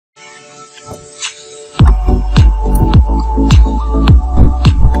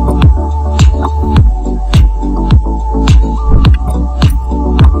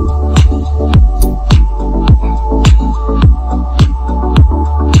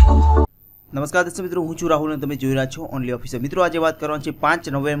નમસ્કાર દર્શક મિત્રો, હું છું રાહુલ અને તમે જોઈ રહ્યા છો ઓનલી ઓફિસર. મિત્રો આજે વાત કરવાની છે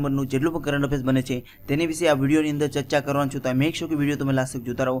 5 નવેમ્બરનું જેટલું પણ કરંટ અફેર્સ બને છે તેની વિશે આ વિડીયોની અંદર ચર્ચા કરવાનું છું. તો મેક શ્યોર કે વિડીયો તમે લાસ્ટ તક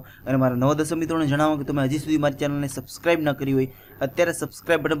જોતા રહો. અને મારા નવા દર્શક મિત્રોને જણાવો કે તમે હજી સુધી મારી ચેનલને સબસ્ક્રાઇબ ન કરી હોય અત્યારે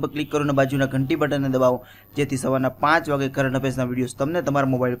સબસ્ક્રાઇબ બટન પર ક્લિક કરો અને બાજુના ઘંટી બટનને દબાવો, જેથી સવારના 5 વાગે કરંટ અફેર્સના વિડીયોઝ તમને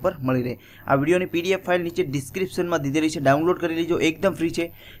તમારા મોબાઈલ પર મળી રહે. આ વિડીયોની પીડીએફ ફાઇલ નીચે ડિસ્ક્રિપ્શનમાં દીધેલી છે, ડાઉનલોડ કરી લેજો. એકદમ ફ્રી છે,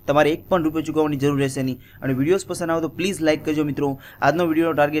 તમારે એક પણ રૂપિયો ચૂકવવાની જરૂર રહેશે નહીં. અને વિડીયોઝ પસંદ આવે તો પ્લીઝ લાઇક કરજો મિત્રો. આજનો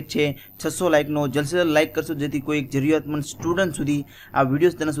વિડીયોનો ટાર્ગેટ છે 600 લાઇકનો. જલ્દી લાઇક કરશો જેથી કોઈ એક જરૂરિયાતમંદ સ્ટુડન્ટ સુધી આ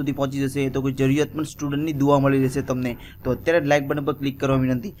વિડીયોઝ તેના સુધી પહોંચી જશે, તો કોઈ જરૂરિયાતમંદ સ્ટુડન્ટની દુઆ મળી રહેશે તમને. તો અત્યારે લાઇક બટન પર ક્લિક કરવા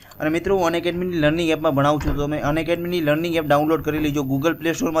વિનંતી. અને મિત્રો, હું અનએકેડમીની લર્નિંગ એપમાં ભણાવું છું, તો તમે અનએકેડમીની લર્નિંગ એપ ડાઉનલોડ કરી લેજો ગૂગલ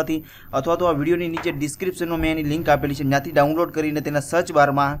પ્લે સ્ટોરમાંથી, અથવા તો આ વિડીયોની નીચે ડિસ્ક્રિપ્શનમાં મેં એની લિંક આપેલી છે, ત્યાંથી ડાઉનલોડ કરીને તેના સર્ચ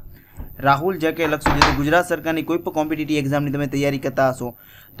બારમાં રાહુલ જેકે લખશો, જેથી ગુજરાત સરકારની કોઈ પણ કોમ્પિટિટિવ એક્ઝામની તમે તૈયારી કરતા હશો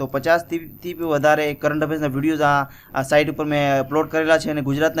તો 50થી વધારે કરંટ અફેર્સના વિડીયોઝ આ સાઇટ ઉપર મેં અપલોડ કરેલા છે. અને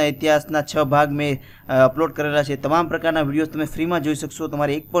ગુજરાતના ઇતિહાસના 6 ભાગ મેં અપલોડ કરેલા છે. તમામ પ્રકારના વિડીયોઝ તમે ફ્રીમાં જોઈ શકશો,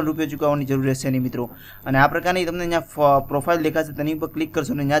 તમારે એક પણ રૂપિયો ચૂકવવાની જરૂર રહેશે નહીં મિત્રો. અને આ પ્રકારની તમને ત્યાં પ્રોફાઇલ દેખાશે, તેની ઉપર ક્લિક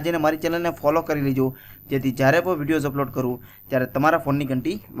કરશો અને ત્યાં જઈને મારી ચેનલને ફોલો કરી લેજો, જેથી જ્યારે પણ વિડીયોઝ અપલોડ કરું ત્યારે તમારા ફોનની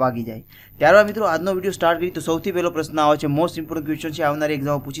ઘંટી વાગી જાય. ત્યારબાદ મિત્રો, આજનો વિડીયો સ્ટાર્ટ કરી તો સૌથી પહેલો પ્રશ્ન આવે છે, મોસ્ટ ઇમ્પોર્ટન્ટ ક્વેશ્ચન છે, આવનારી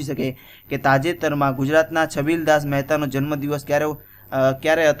એક્ઝામમાં પૂછી શકે કે તાજેતરમાં ગુજરાતના છબીલદાસ મહેતાનો જન્મદિવસ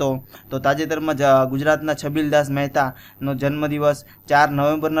ક્યારે હતો? તો તાજેતરમાં ગુજરાતના છબીલદાસ મહેતાનો જન્મદિવસ 4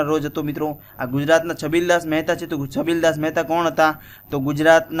 નવેમ્બરના રોજ હતો મિત્રો. આ ગુજરાતના છબીલદાસ મહેતા છે, તો છબીલદાસ મહેતા કોણ હતા? તો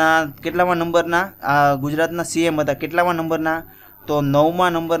ગુજરાતના કેટલામાં નંબરના ગુજરાતના સીએમ હતા? કેટલામાં નંબરના? તો 9મા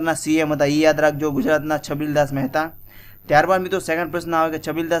નંબરના સીએમ હતા. એ યાદ રાખજો, ગુજરાતના છબીલદાસ મહેતા. ત્યારબાદ મિત્રો, સેકન્ડ પ્રશ્ન આવે કે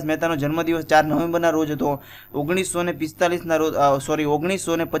છબીલદાસ મહેતાનો જન્મદિવસ 4 નવેમ્બરના રોજ હતો. 1945ના રોજ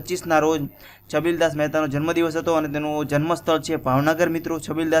 1925ના રોજ છબીલદાસ મહેતાનો જન્મદિવસ હતો અને તેનું જન્મસ્થળ છે ભાવનગર મિત્રો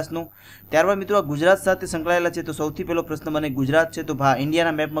છબીલદાસનું. ત્યારબાદ મિત્રો, આ ગુજરાત સાથે સંકળાયેલા છે, તો સૌથી પહેલો પ્રશ્ન બને ગુજરાત છે, તો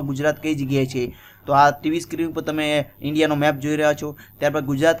ઇન્ડિયાના મેપમાં ગુજરાત કઈ જગ્યાએ છે? તો આ ટીવી સ્ક્રીન પર તમે ઇન્ડિયાનો મેપ જોઈ રહ્યા છો. ત્યારબાદ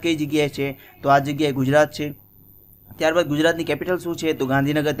ગુજરાત કઈ જગ્યાએ છે? તો આ જગ્યાએ ગુજરાત છે. ત્યારબાદ ગુજરાતની કેપિટલ શું છે? તો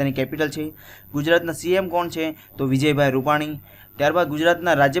ગાંધીનગર તેની કેપિટલ છે. ગુજરાતના સીએમ કોણ છે? તો વિજયભાઈ રૂપાણી. ત્યારબાદ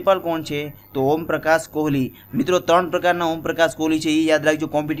ગુજરાતના રાજ્યપાલ કોણ છે? તો ઓમ પ્રકાશ કોહલી. મિત્રો, 3 પ્રકારના ઓમ પ્રકાશ કોહલી છે, એ યાદ રાખજો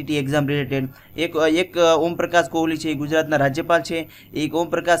કોમ્પિટિટિવ એક્ઝામ રિલેટેડ. એક ઓમ પ્રકાશ કોહલી છે એ ગુજરાતના રાજ્યપાલ છે, એક ઓમ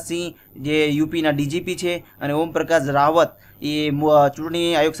પ્રકાશ સિંહ જે યુપીના ડીજીપી છે, અને ઓમ પ્રકાશ રાવત એ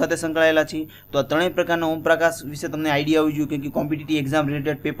ચૂંટણી આયોગ સાથે સંકળાયેલા છે. તો આ 3 પ્રકારના ઓમ પ્રકાશ વિશે તમને આઈડિયા હોવી જોઈએ, કે competitive exam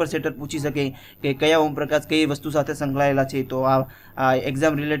related paper setter પૂછી શકે કે કયા ઓમ પ્રકાશ કઈ વસ્તુ સાથે સંકળાયેલા છે. તો આ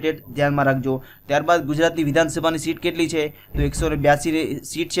એક્ઝામ રિલેટેડ ધ્યાનમાં રાખજો. ત્યારબાદ ગુજરાતની વિધાનસભાની સીટ કેટલી છે? તો 182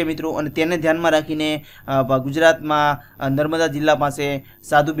 સીટ છે મિત્રો. અને તેને ધ્યાનમાં રાખીને ગુજરાતમાં નર્મદા જિલ્લા પાસે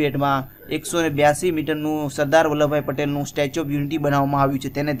સાધુબેટમાં 182 મીટરનું સરદાર વલ્લભભાઈ પટેલનું સ્ટેચ્યુ ઓફ યુનિટી બનાવવામાં આવ્યું છે.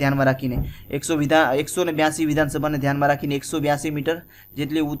 તેને ધ્યાનમાં રાખીને 182 વિધાનસભાને ધ્યાનમાં રાખીને 182 મીટર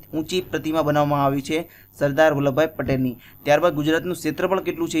જેટલી ઊંચી પ્રતિમા બનાવવામાં આવી છે સરદાર વલ્લભભાઈ પટેલની. ત્યારબાદ ગુજરાતનું ક્ષેત્રફળ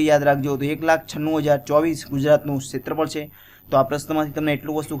કેટલું છે યાદ રાખજો, તો 1,96,024 ગુજરાતનું ક્ષેત્રફળ છે. તો આ પ્રશ્નમાંથી તમને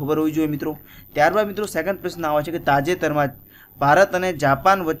એટલું વસ્તુ ખબર હોવી જોઈએ મિત્રો. ત્યારબાદ મિત્રો, સેકન્ડ પ્રશ્ન આવે છે કે તાજેતરમાં ભારત અને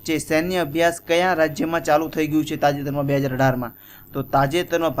જાપાન વચ્ચે સૈન્ય અભ્યાસ કયા રાજ્યમાં ચાલુ થઈ ગયું છે તાજેતરમાં 2018માં? તો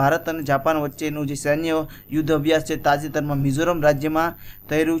તાજેતરમાં ભારત અને જાપાન વચ્ચેનું જે સૈન્ય યુદ્ધ અભ્યાસ છે તાજેતરમાં મિઝોરમ રાજ્યમાં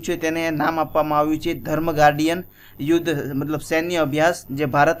થઈ રહ્યું છે. તેને નામ આપવામાં આવ્યું છે ધર્મ ગાર્ડિયન યુદ્ધ, મતલબ સૈન્ય અભ્યાસ જે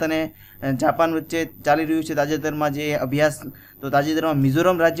ભારત અને જાપાન વચ્ચે ચાલી રહ્યું છે તાજેતરમાં જે અભ્યાસ. તો તાજેતરમાં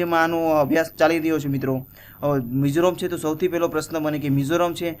મિઝોરમ રાજ્યમાં આનો અભ્યાસ ચાલી રહ્યો છે મિત્રો. મિઝોરમ છે, તો સૌથી પહેલો પ્રશ્ન બને કે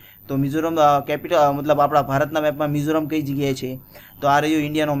મિઝોરમ છે, તો મિઝોરમ કેપિટલ મતલબ આપણા ભારતના મેપમાં મિઝોરમ કઈ જગ્યાએ છે? તો આ રહ્યું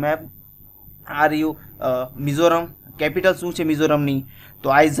ઇન્ડિયાનો મેપ, આ રહ્યું મિઝોરમ. કેપિટલ શું છે મિઝોરમની? તો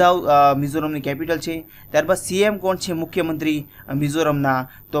આઇઝાવ મિઝોરમની કેપિટલ છે. ત્યારબાદ સીએમ કોણ છે મુખ્યમંત્રી મિઝોરમના?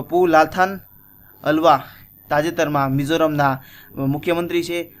 તો પુ લાથાન અલવા તાજેતરમાં મિઝોરમના મુખ્યમંત્રી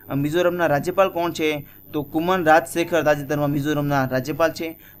છે. મિઝોરમના રાજ્યપાલ કોણ છે? તો કુમન રાજશેખર તાજેતરમાં મિઝોરમના રાજ્યપાલ છે.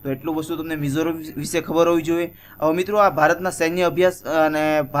 તો એટલું વસ્તુ તમને મિઝોરમ વિશે ખબર હોવી જોઈએ. હવે મિત્રો, આ ભારતના સૈન્ય અભ્યાસ અને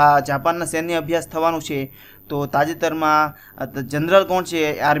જાપાનના સૈન્ય અભ્યાસ થવાનું છે, તો તાજેતરમાં જનરલ કોણ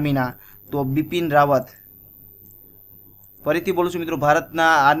છે આર્મીના? તો બિપિન રાવત. ફરીથી બોલું છું મિત્રો,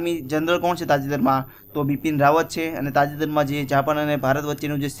 ભારતના આર્મી જનરલ કોણ છે તાજેતરમાં? તો બિપિન રાવત છે. અને તાજેતરમાં જે જાપાન અને ભારત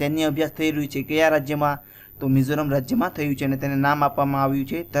વચ્ચેનું જે સૈન્ય અભ્યાસ થઈ રહ્યું છે કયા રાજ્યમાં? તો મિઝોરમ રાજ્યમાં થયું છે, અને તેને નામ આપવામાં આવ્યું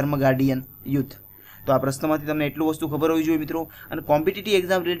છે ધર્મ ગાર્ડિયન યુદ્ધ. તો આ પ્રશ્નમાંથી તમને એટલું વસ્તુ ખબર હોવી જોઈએ મિત્રો. અને કોમ્પિટિટિવ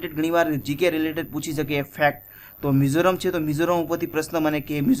એક્ઝામ રિલેટેડ ઘણીવાર જીકે રિલેટેડ પૂછી શકે ફેક્ટ. તો મિઝોરમ છે, તો મિઝોરમ ઉપરથી પ્રશ્ન બને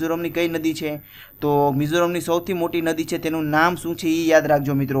કે મિઝોરમની કઈ નદી છે? તો મિઝોરમની સૌથી મોટી નદી છે, તેનું નામ શું છે એ યાદ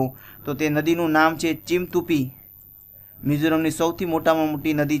રાખજો મિત્રો. તો તે નદીનું નામ છે ચિમતુપી. મિઝોરમની સૌથી મોટામાં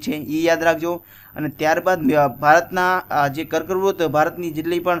મોટી નદી છે, એ યાદ રાખજો। અને ત્યારબાદ ભારતના જે કર્કવૃત ભારતની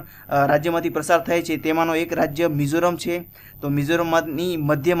જેટલી પણ રાજ્યમાંથી પ્રસાર થાય છે તેમાંનો એક રાજ્ય મિઝોરમ છે। તો મિઝોરમની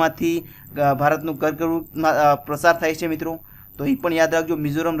મધ્યમાંથી ભારતનું કર્કવૃત પ્રસાર થાય છે મિત્રો, તો એ પણ યાદ રાખજો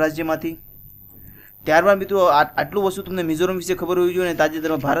મિઝોરમ રાજ્યમાંથી। ત્યારબાદ મિત્રો આટલું વસ્તુ તમને મિઝોરમ વિશે ખબર હોવી જોઈએ।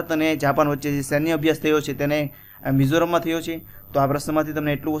 તાજેતરમાં ભારત અને જાપાન વચ્ચે જે સૈન્ય અભ્યાસ થયો છે તેને મિઝોરમમાં થયો છે, તો આ પ્રશ્નમાંથી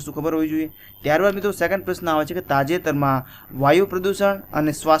તમને એટલું વસ્તુ ખબર હોવી જોઈએ। ત્યારબાદ મિત્રો સેકન્ડ પ્રશ્ન આવે છે કે તાજેતરમાં વાયુ પ્રદૂષણ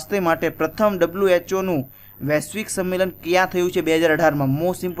અને સ્વાસ્થ્ય માટે પ્રથમ WHO વૈશ્વિક સંમેલન ક્યાં થયું છે 2018માં?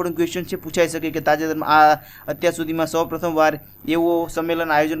 મોસ્ટ ઇમ્પોર્ટન્ટ ક્વેશ્ચન છે, પૂછાઈ શકે કે તાજેતરમાં આ અત્યાર સુધીમાં સૌ પ્રથમવાર એવું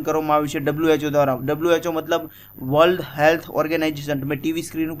સંમેલન આયોજન કરવામાં આવ્યું છે WHO દ્વારા। WHO મતલબ વર્લ્ડ હેલ્થ ઓર્ગેનાઇઝેશન, તમે ટીવી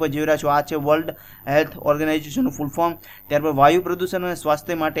સ્ક્રીન ઉપર જોઈ રહ્યા છો, આ છે વર્લ્ડ હેલ્થ ઓર્ગેનાઇઝેશનનું ફૂલ ફોર્મ। ત્યારબાદ વાયુ પ્રદૂષણ અને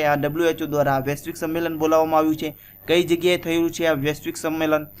સ્વાસ્થ્ય માટે આ WHO દ્વારા વૈશ્વિક સંમેલન બોલાવવામાં આવ્યું છે। કઈ જગ્યાએ થયેલું છે આ વૈશ્વિક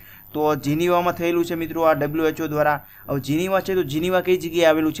સંમેલન? તો જીનીવામાં થયેલું છે મિત્રો આ WHO દ્વારા। હવે જીનીવા છે તો જીનીવા કઈ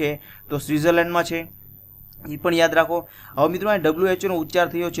જગ્યાએ આવેલું છે? તો સ્વિટ્ઝરલેન્ડમાં છે, એ પણ યાદ રાખો। હવે મિત્રો આ WHO નો ઉચ્ચાર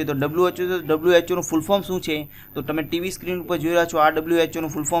થયો છે, તો WHO નું ફૂલ ફોર્મ શું છે? તો તમે ટીવી સ્ક્રીન ઉપર જોઈ રહ્યા છો, આ WHO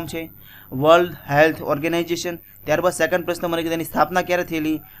નું ફૂલ ફોર્મ છે વર્લ્ડ હેલ્થ ઓર્ગેનાઇઝેશન। ત્યારબાદ સેકન્ડ પ્રશ્ન મને કે તેની સ્થાપના ક્યારે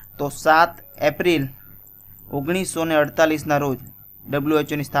થયેલી? તો 7 એપ્રિલ 1948ના રોજ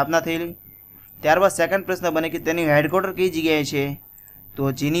WHO ની સ્થાપના થયેલી। ત્યારબાદ સેકન્ડ પ્રશ્ન બને કે તેની હેડક્વાર્ટર કઈ જગ્યાએ છે? તો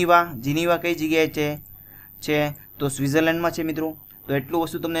જીનીવા કઈ જગ્યાએ છે? તો સ્વિટ્ઝરલેન્ડમાં છે મિત્રો। તો એટલું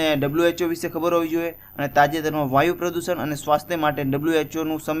વસ્તુ તમને WHO વિશે ખબર હોવી જોઈએ। અને તાજેતરમાં વાયુ પ્રદૂષણ અને સ્વાસ્થ્ય માટે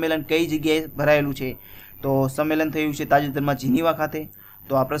WHOનું સંમેલન કઈ જગ્યાએ ભરાયેલું છે? તો સંમેલન થયું છે તાજેતરમાં જીનીવા ખાતે।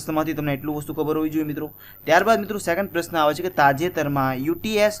 તો આ પ્રશ્નમાંથી તમને એટલું વસ્તુ ખબર હોવી જોઈએ મિત્રો। ત્યારબાદ મિત્રો સેકન્ડ પ્રશ્ન આવે છે કે તાજેતરમાં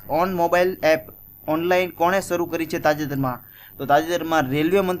UTS on mobile app online કોણે શરૂ કરી છે તાજેતરમાં? તો તાજેતરમાં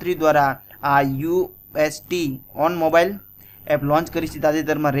રેલવે મંત્રી દ્વારા આ UST on mobile app launch કરી છે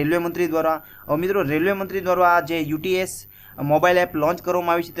તાજેતરમાં રેલવે મંત્રી દ્વારા। હવે મિત્રો રેલવે મંત્રી દ્વારા આ જે UTS મોબાઈલ એપ લોન્ચ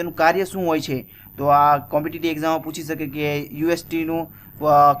કરવામાં આવી છે તેનું કાર્ય શું હોય છે? તો આ કોમ્પિટિટિવ એક્ઝામમાં પૂછી શકે કે USTનું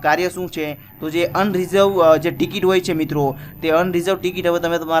કાર્ય શું છે? તો જે અનરિઝર્વ જે ટિકિટ હોય છે મિત્રો, તે અનરિઝર્વ ટિકિટ હવે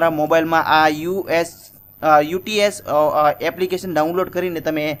તમે તમારા મોબાઈલમાં આ UTS એપ્લિકેશન ડાઉનલોડ કરીને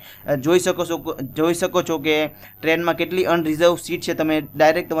તમે જોઈ શકો છો કે ટ્રેનમાં કેટલી અનરિઝર્વ સીટ છે, તમે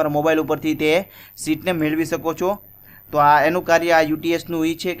ડાયરેક્ટ તમારા મોબાઈલ ઉપરથી તે સીટને મેળવી શકો છો। તો આ એનું કાર્ય આ UTSનું એ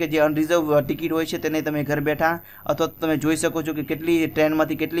છે કે જે અનરિઝર્વ ટિકિટ હોય છે તેને તમે ઘર બેઠા અથવા તમે જોઈ શકો છો કે કેટલી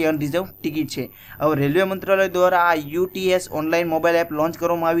ટ્રેનમાંથી કેટલી અનરિઝર્વ ટિકિટ છે। હવે રેલવે મંત્રાલય દ્વારા આ UTS online mobile app launch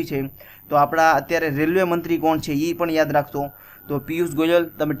કરવામાં આવી છે, તો આપણા અત્યારે રેલવે મંત્રી કોણ છે એ પણ યાદ રાખશો। તો પિયુષ ગોયલ,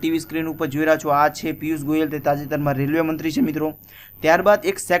 તમે ટીવી સ્ક્રીન ઉપર જોઈ રહ્યા છો, આ છે પિયુષ ગોયલ, તે તાજેતરમાં રેલવે મંત્રી છે મિત્રો। ત્યારબાદ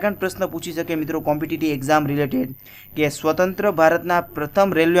એક સેકન્ડ પ્રશ્ન પૂછી શકે મિત્રો કોમ્પિટિટિવ એક્ઝામ રિલેટેડ કે સ્વતંત્ર ભારતના પ્રથમ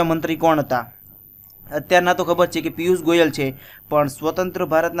રેલવે મંત્રી કોણ હતા? અત્યારના તો ખબર છે કે પિયુષ ગોયલ છે, પણ સ્વતંત્ર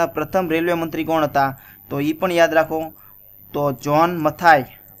ભારતના પ્રથમ રેલવે મંત્રી કોણ હતા? તો એ પણ યાદ રાખો, તો જોન મથાઈ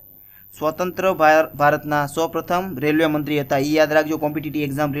સ્વતંત્ર ભારતના સૌપ્રથમ રેલવે મંત્રી હતા, એ યાદ રાખજો, કોમ્પિટિટિવ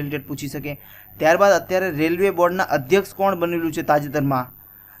એક્ઝામ રિલેટેડ પૂછી શકે। ત્યારબાદ અત્યારે રેલવે બોર્ડના અધ્યક્ષ કોણ બનેલું છે તાજેતરમાં?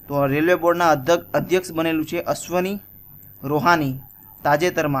 તો રેલવે બોર્ડના અધ્યક્ષ બનેલું છે અશ્વની રોહાની,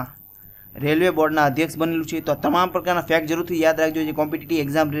 તાજેતરમાં રેલવે બોર્ડના અધ્યક્ષ બનેલું છે। તો તમામ પ્રકારના ફેક્ટ જરૂરથી યાદ રાખજો જે કોમ્પિટિટિવ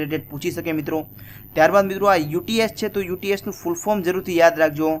એક્ઝામ રિલેટેડ પૂછી શકે મિત્રો। ત્યારબાદ મિત્રો આ UTS છે, તો UTSનું ફૂલ ફોર્મ જરૂરથી યાદ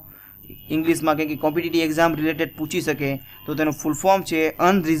રાખજો ઇંગ્લિશમાં, કે કોમ્પિટિટિવ એક્ઝામ રિલેટેડ પૂછી શકે। તો તેનું ફૂલ ફોર્મ છે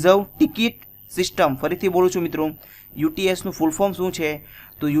અનરિઝર્વ ટિકિટ સિસ્ટમ। ફરીથી બોલું છું મિત્રો, UTSનું ફૂલ ફોર્મ શું છે?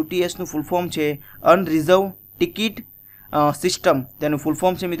 તો UTSનું ફૂલ ફોર્મ છે અનરિઝર્વ ટિકિટ સિસ્ટમ, તેનું ફૂલ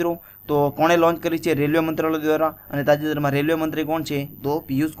ફોર્મ છે મિત્રો। તો કોણે લોન્ચ કરી છે? રેલવે મંત્રાલય દ્વારા। અને તાજેતરમાં રેલવે મંત્રી કોણ છે? તો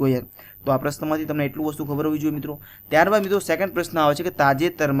પિયુષ ગોયલ। તો આ પ્રશ્નમાંથી તમને એટલું વસ્તુ ખબર હોવી જોઈએ મિત્રો। ત્યારબાદ મિત્રો સેકન્ડ પ્રશ્ન આવે છે કે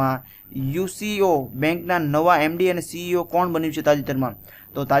તાજેતરમાં UCO બેંકના નવા MD અને CEO કોણ બન્યું છે તાજેતરમાં?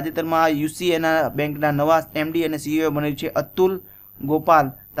 તો તાજેતરમાં UCA બેંકના નવા MD અને CEO બન્યું છે અતુલ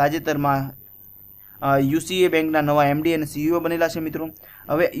ગોપાલ, તાજેતરમાં UCA બેંકના નવા MD અને CEO બનેલા છે મિત્રો।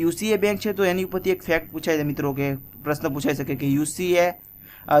 હવે UCA બેંક છે તો એની ઉપરથી એક ફેક્ટ પૂછાય છે મિત્રો, કે પ્રશ્ન પૂછાઈ શકે કે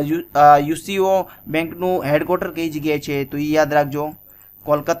UCO બેંકનું હેડક્વાર્ટર કઈ જગ્યાએ છે? તો એ યાદ રાખજો,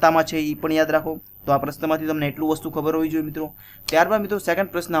 કોલકાતામાં છે, એ પણ યાદ રાખો। તો આ પ્રશ્નમાંથી તમને એટલું વસ્તુ ખબર હોવી જોઈએ મિત્રો। ત્યારબાદ મિત્રો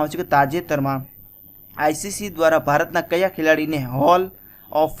સેકન્ડ પ્રશ્ન આવે છે કે તાજેતરમાં ICC દ્વારા ભારતના કયા ખેલાડીને હોલ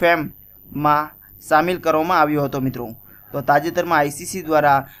ઓફ ફેમમાં સામેલ કરવામાં આવ્યો હતો મિત્રો? તો તાજેતરમાં ICC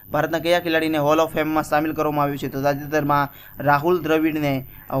દ્વારા ભારતના કયા ખેલાડીને હોલ ઓફ ફેમમાં સામેલ કરવામાં આવ્યું છે? તો તાજેતરમાં રાહુલ દ્રવિડને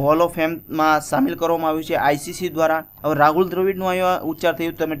હોલ ઓફ ફેમમાં સામેલ કરવામાં આવ્યું છે ICC દ્વારા। હવે રાહુલ દ્રવિડનું અહીંયા ઉચ્ચાર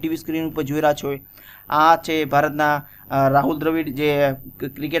થયું, તમે ટીવી સ્ક્રીન ઉપર જોઈ રહ્યા છો, આ છે ભારતના રાહુલ દ્રવિડ જે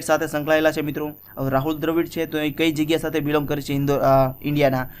ક્રિકેટ સાથે સંકળાયેલા છે મિત્રો। હવે રાહુલ દ્રવિડ છે તો એ કઈ જગ્યા સાથે બિલોંગ કરે છે?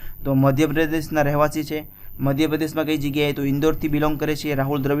 ઇન્ડિયાના, તો મધ્યપ્રદેશના રહેવાસી છે। મધ્યપ્રદેશમાં કઈ જગ્યાએ? તો ઇન્દોરથી બિલોંગ કરે છે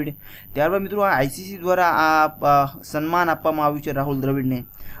રાહુલ દ્રવિડ. ત્યારબાદ મિત્રો આ આઈસીસી દ્વારા આ સન્માન આપવામાં આવ્યું છે રાહુલ દ્રવિડને.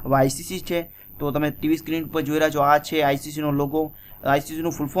 હવે આઈસીસી છે તો તમે ટીવી સ્ક્રીન પર જોઈ રહ્યા છો, આ છે આઈસીસીનો લોગો.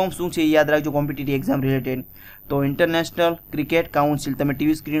 આઈસીસીનું ફૂલ ફોર્મ શું છે એ યાદ રાખજો કોમ્પિટિટિવ એક્ઝામ રિલેટેડ. તો ઇન્ટરનેશનલ ક્રિકેટ કાઉન્સિલ. તમે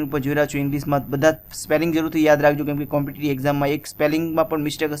ટીવી સ્ક્રીન ઉપર જોઈ રહ્યા છો ઇંગ્લિશમાં, બધા સ્પેલિંગ જરૂરથી યાદ રાખજો કેમ કે કોમ્પિટિટિવ એક્ઝામમાં એક સ્પેલિંગમાં પણ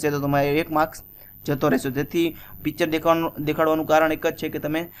મિસ્ટેક હશે તો તમારે 1 માર્ક્સ જતો રહેશે. તેથી પિક્ચર દેખાડવાનું કારણ એક જ છે કે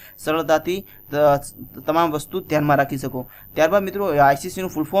તમે સરળતાથી તમામ વસ્તુ ધ્યાનમાં રાખી શકો. ત્યારબાદ મિત્રો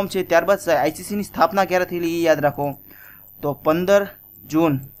આઈસીસીનું ફૂલ ફોર્મ છે. ત્યારબાદ આઈસીસીની સ્થાપના ક્યારે થયેલી એ યાદ રાખો. તો 15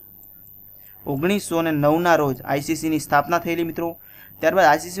 જૂન 1909ના રોજ આઈસીસીની સ્થાપના થયેલી મિત્રો. ત્યારબાદ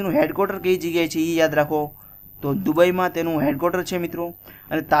આઈસીસીનું હેડક્વાર્ટર કઈ જગ્યાએ છે એ યાદ રાખો. તો દુબઈમાં તેનું હેડક્વાર્ટર છે મિત્રો.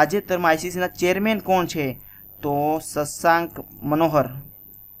 અને તાજેતરમાં આઈસીસીના ચેરમેન કોણ છે? તો શશાંક મનોહર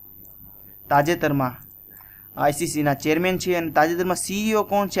તાજેતરમાં આઈસીસીના ચેરમેન છે. અને તાજેતરમાં સીઈઓ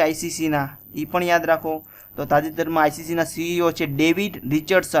કોણ છે આઈસીસીના એ પણ યાદ રાખો. તો તાજેતરમાં આઈસીસીના સીઈઓ છે ડેવિડ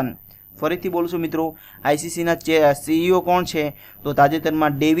રિચર્ડસન. ફરીથી બોલું છું મિત્રો, આઈસીસીના સીઈઓ કોણ છે? તો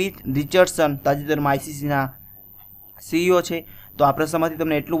તાજેતરમાં ડેવિડ રિચર્ડસન તાજેતરમાં આઈસીસીના સીઈઓ છે. તો આ પ્રશ્નમાંથી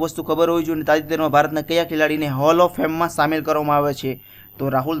તમને એટલું વસ્તુ ખબર હોવી જોઈએ. તાજેતરમાં ભારતના કયા ખેલાડીને હોલ ઓફ ફેમમાં સામેલ કરવામાં આવે છે? તો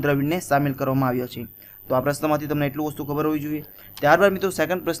રાહુલ દ્રવિડને સામેલ કરવામાં આવ્યો છે. તો આ પ્રશ્નમાંથી તમને એટલું વસ્તુ ખબર હોવી જોઈએ. ત્યારબાદ મિત્રો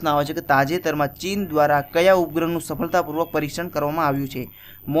સેકન્ડ પ્રશ્ન આવે છે કે તાજેતરમાં ચીન દ્વારા કયા ઉપગ્રહનું સફળતાપૂર્વક પરીક્ષણ કરવામાં આવ્યું છે?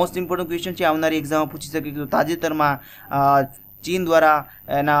 મોસ્ટ ઇમ્પોર્ટન્ટ ક્વેશ્ચન છે, આવનારી એક્ઝામમાં પૂછી શકે. તો તાજેતરમાં ચીન દ્વારા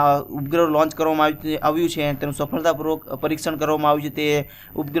એના ઉપગ્રહ લોન્ચ કરવામાં આવ્યું છે, તેનું સફળતાપૂર્વક પરીક્ષણ કરવામાં આવ્યું છે. તે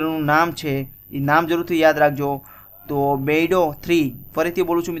ઉપગ્રહનું નામ છે, એ નામ જરૂરથી યાદ રાખજો. તો બેઇડો 3. ફરીથી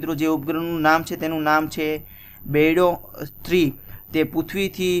બોલું છું મિત્રો, જે ઉપગ્રહનું નામ છે તેનું નામ છે બેઇડો 3. તે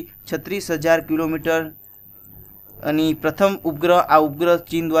પૃથ્વીથી 36,000 કિલોમીટર અને પ્રથમ ઉપગ્રહ. આ ઉપગ્રહ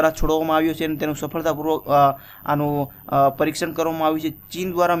ચીન દ્વારા છોડવામાં આવ્યો છે અને તેનું સફળતાપૂર્વક આનું પરીક્ષણ કરવામાં આવ્યું છે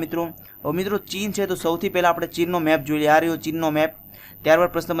ચીન દ્વારા મિત્રો. હવે મિત્રો ચીન છે તો સૌથી પહેલાં આપણે ચીનનો મેપ જોઈ લઈએ. આ રહ્યો ચીનનો મેપ.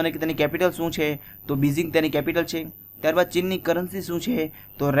 ત્યારબાદ પ્રશ્ન બને કે તેની કેપિટલ શું છે? તો બીજિંગ તેની કેપિટલ છે. ત્યારબાદ ચીનની કરન્સી શું છે?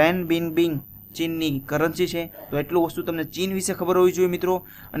 તો રેનબિનબિંગ ચીનની કરન્સી છે. તો એટલું વસ્તુ તમને ચીન વિશે ખબર હોવી જોઈએ મિત્રો.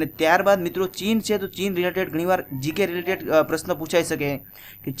 અને ત્યારબાદ મિત્રો ચીન છે તો ચીન રિલેટેડ ઘણીવાર જીકે રિલેટેડ પ્રશ્ન પૂછાઈ શકે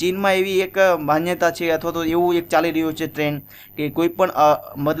કે ચીનમાં એવી એક માન્યતા છે અથવા તો એવું એક ચાલી રહ્યું છે ટ્રેન્ડ કે કોઈ પણ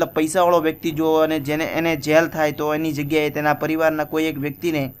મતલબ પૈસાવાળો વ્યક્તિ જો અને એને જેલ થાય તો એની જગ્યાએ તેના પરિવારના કોઈ એક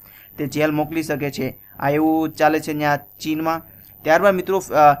વ્યક્તિને તે જેલ મોકલી શકે છે. આ એવું ચાલે છે ત્યાં ચીનમાં. ત્યારબાદ મિત્રો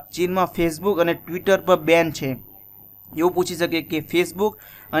ચીનમાં ફેસબુક અને ટ્વિટર પર બેન છે. એવું પૂછી શકે કે ફેસબુક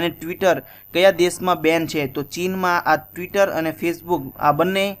અને ટ્વિટર કયા દેશમાં બેન છે? તો ચીનમાં આ ટ્વિટર અને ફેસબુક આ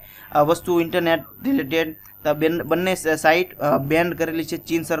બંને વસ્તુ ઇન્ટરનેટ રિલેટેડ બંને સાઇટ બેન કરેલી છે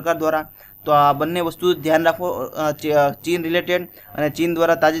ચીન સરકાર દ્વારા. તો આ બંને વસ્તુ ધ્યાન રાખો ચીન રિલેટેડ. અને ચીન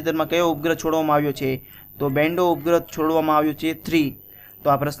દ્વારા તાજેતરમાં કયો ઉપગ્રહ છોડવામાં આવ્યો છે? તો બેન્ડો ઉપગ્રહ છોડવામાં આવ્યો છે 3. તો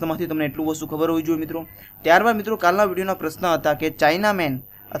આ પ્રશ્નમાંથી તમને એટલું વસ્તુ ખબર હોવી જોઈએ મિત્રો. ત્યારબાદ મિત્રો કાલના વિડીયોના પ્રશ્ન હતા કે ચાઇનામેન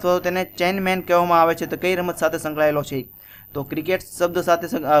અથવા તો તેને ચેનમેન કહેવામાં આવે છે તો કઈ રમત સાથે સંકળાયેલો છે? તો ક્રિકેટ શબ્દ સાથે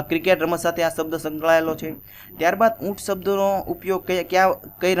ક્રિકેટ રમત સાથે આ શબ્દ સંકળાયેલો છે. ત્યારબાદ ઊંટ શબ્દનો ઉપયોગ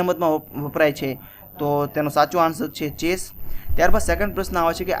કઈ રમતમાં વપરાય છે? તો તેનો સાચો આન્સર છે ચેસ. ત્યારબાદ સેકન્ડ પ્રશ્ન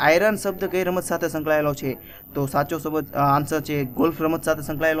આવે છે કે આયરન શબ્દ કઈ રમત સાથે સંકળાયેલો છે? તો સાચો શબ્દ આન્સર છે ગોલ્ફ રમત સાથે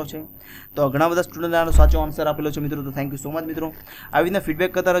સંકળાયેલો છે. તો ઘણા બધા સ્ટુડન્ટ આનો સાચો આન્સર આપેલો છે મિત્રો. તો થેન્ક યુ સો મચ મિત્રો. આવી રીતના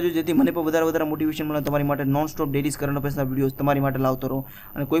ફીડબેક કરતા રહેજો જેથી મને પણ વધારે મોટિવેશન મળે તમારી માટે non stop daily current અફેર્સના videos તમારી માટે લાવતો રહો.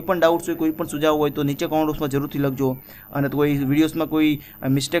 અને કોઈ પણ ડાઉટ્સ હોય, કોઈ પણ સુઝાવ હોય તો નીચે કોમેન્ટ બોક્સમાં જરૂરથી લખજો. અને કોઈ વિડીયોઝમાં કોઈ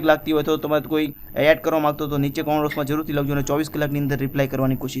મિસ્ટેક લાગતી હોય તો તમારે કોઈ એડ કરવા માગતો તો નીચે કોમેન્ટ બોક્સમાં જરૂરથી લખજો અને 24 કલાકની અંદર રિપ્લાય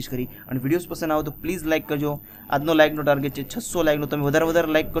કરવાની કોશિશ કરી. અને વિડીયોઝ પસંદ આવે તો પ્લીઝ લાઇક કરજો. આજનો લાઇકનો ટાર્ગેટ છે 600 લાઇકનો. તમે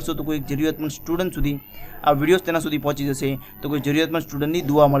વધારે લાઇક કરશો તો કોઈ જરૂરિયાતમંદ સ્ટુડન્ટ સુધી આ વિડીયોઝ તેના સુધી પહોંચી જશે, તો કોઈ જરૂરિયાતમંદ સ્ટુડન્ટની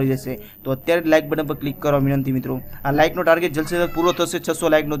દુઆ મળી જશે. તો અત્યારે લાઇક બટન પર ક્લિક કરવા વિનંતી મિત્રો. આ લાઇકનો ટાર્ગેટ જલ્દી જલ્દી પૂરો થશે 600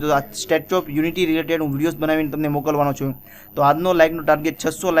 લાઇકનો. તો આ સ્ટેચ્યુ ઓફ યુનિટી રિલેટેડ હું વિડીયોઝ બનાવીને તમને મોકલવાનો છું. તો આજનો લાઇકનો ટાર્ગેટ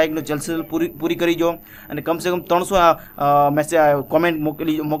 600 લાઇકનો જલ્દી જલ્દી પૂરી કરી જો. અને કમસે કમ 300 મેસેજ કોમેન્ટ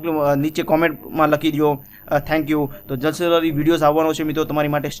મોકલી નીચે કોમેન્ટમાં લખી દો થેન્ક યુ. તો જલ્દી જલ્દી વિડીયોઝ આવવાનો છે મિત્રો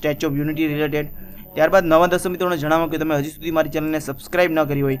તમારી માટે સ્ટેચ્યુ ઓફ યુનિટી રિલેટેડ. ત્યારબાદ નવા દર્શક મિત્રોને જણાવો કે તમે હજી સુધી મારી ચેનલને સબસ્ક્રાઇબ ન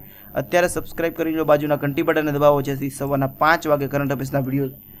કરી હોય અત્યારે સબસ્ક્રાઇબ કરી લો. બાજુના ઘંટી બટનને દબાવો જેથી સવારના 5 વાગે કરંટ અફેર્સના વિડીયો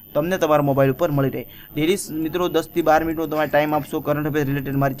તમને તમારા મોબાઈલ ઉપર મળી રહે. ડેલી મિત્રો 10 થી 12 મિનિટનો તમારે ટાઈમ આપશો કરંટ અફેર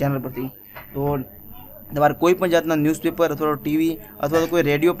રિલેટેડ મારી ચેનલ પરથી. તો તમારે કોઈ પણ જાતના ન્યૂઝપેપર અથવા ટીવી અથવા તો કોઈ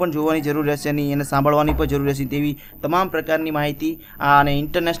રેડિયો પણ જોવાની જરૂર રહેશે નહીં અને સાંભળવાની પણ જરૂર રહેશે. તેવી તમામ પ્રકારની માહિતી અને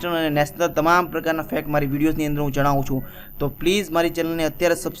ઇન્ટરનેશનલ અને નેશનલ તમામ પ્રકારના ફેક્ટ મારી વિડીયોઝની અંદર હું જણાવું છું. તો પ્લીઝ મારી ચેનલને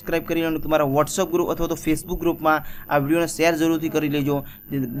અત્યારે સબસ્ક્રાઇબ કરી લો. તમારા વોટ્સઅપ ગ્રુપ અથવા તો ફેસબુક ગ્રુપમાં આ વિડીયોને શેર જરૂરથી કરી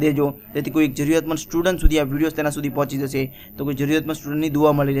દેજો જેથી કોઈ જરૂરિયાતમંદ સ્ટુડન્ટ સુધી આ વિડીયોઝ તેના સુધી પહોંચી જશે. તો કોઈ જરૂરિયાતમંદ સ્ટુડન્ટની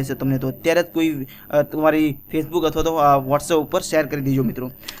દુઆ મળી રહેશે તમને. તો અત્યારે જ કોઈ તમારી ફેસબુક અથવા તો વોટ્સઅપ ઉપર શેર કરી દેજો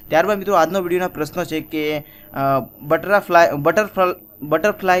મિત્રો. ત્યારબાદ મિત્રો આજનો વિડીયોના પ્રશ્ન છે કે કે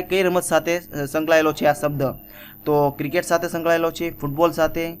બટરફ્લાય કઈ રમત સાથે સંકળાયેલો છે આ શબ્દ? તો ક્રિકેટ સાથે સંકળાયેલો છે, ફૂટબોલ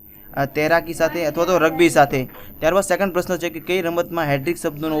સાથે, તૈરાકી સાથે અથવા તો રગ્બી સાથે. ત્યારબાદ સેકન્ડ પ્રશ્ન છે કે કઈ રમતમાં હેડ્રિક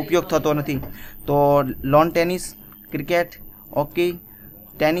શબ્દનો ઉપયોગ થતો નથી? તો lawn tennis, cricket, hockey,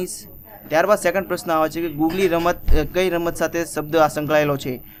 tennis. ત્યારબાદ સેકન્ડ પ્રશ્ન આવે છે કે ગુગલી રમત કઈ રમત સાથે શબ્દ આ સંકળાયેલો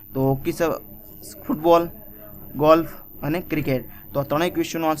છે? તો હોકી, ફૂટબોલ, ગોલ્ફ અને ક્રિકેટ. તો આ ત્રણેય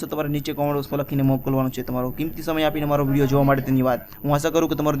ક્વેશ્ચનનો આન્સર તમારે નીચે કોમેન્ટ બોક્સમાં લખીને મોકલવાનો છે. તમારો કિંમતી સમય આપીને મારો વિડીયો જોવા માટે ધન્યવાદ. હું આશા કરું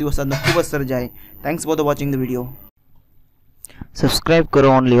કે તમારો દિવસ આજનો ખૂબ જ સરસ જાય. Thanks for the watching the video. Subscribe કરો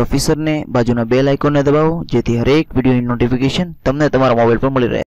ઓનલી ઓફિસરને, બાજુના બેલ આઇકોનને દબાવો જેથી હરેક વિડીયોની નોટિફિકેશન તમને તમારા મોબાઈલ પર મળી રહે.